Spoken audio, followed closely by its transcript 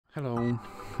Hello,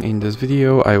 in this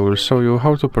video I will show you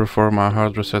how to perform a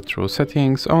hard reset through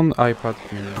settings on iPad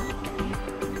mini.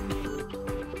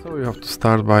 So you have to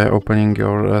start by opening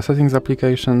your settings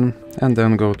application and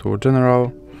then go to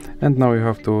General, and now you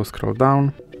have to scroll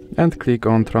down and click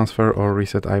on Transfer or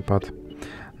Reset iPad.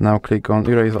 Now click on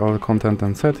Erase all content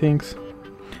and settings,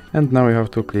 and now you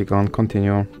have to click on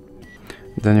Continue.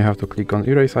 Then you have to click on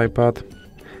Erase iPad,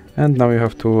 and now you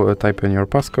have to type in your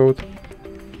passcode.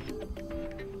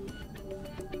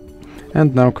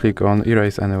 And now click on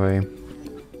Erase Anyway.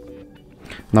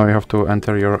 Now you have to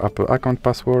enter your Apple account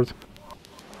password.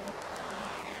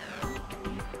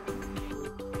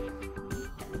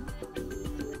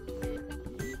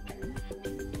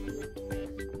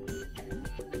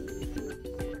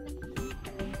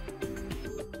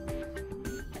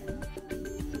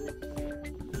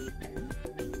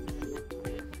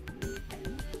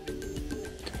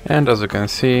 And as you can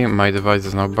see, my device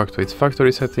is now back to its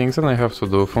factory settings and I have to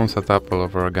do phone setup all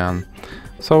over again.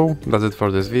 So that's it for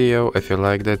this video. If you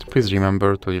liked it, please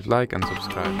remember to leave a like and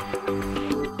subscribe.